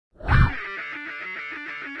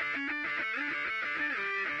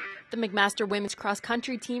The McMaster women's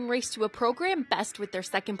cross-country team raced to a program best with their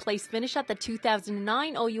second-place finish at the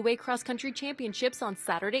 2009 OUA cross-country championships on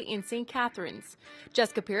Saturday in St. Catharines.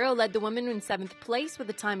 Jessica Pirro led the women in 7th place with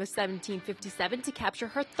a time of 17:57 to capture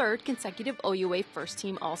her third consecutive OUA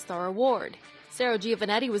first-team All-Star award. Sarah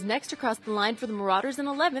Giovanetti was next across the line for the Marauders in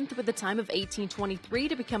 11th with a time of 18:23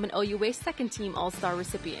 to become an OUA second-team All-Star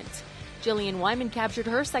recipient. Jillian Wyman captured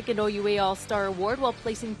her second OUA All-Star award while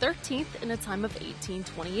placing 13th in a time of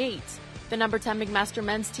 18:28. The number 10 McMaster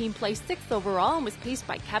men's team placed 6th overall and was paced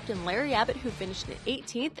by Captain Larry Abbott, who finished in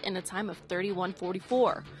 18th in a time of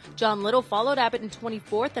 31:44. John Little followed Abbott in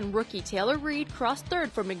 24th, and rookie Taylor Reed crossed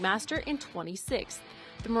 3rd for McMaster in 26th.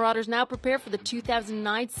 The Marauders now prepare for the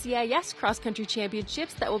 2009 CIS Cross-Country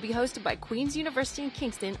Championships that will be hosted by Queen's University in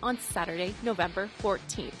Kingston on Saturday, November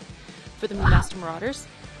 14th. For the McMaster Marauders,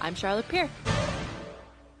 I'm Charlotte Peer.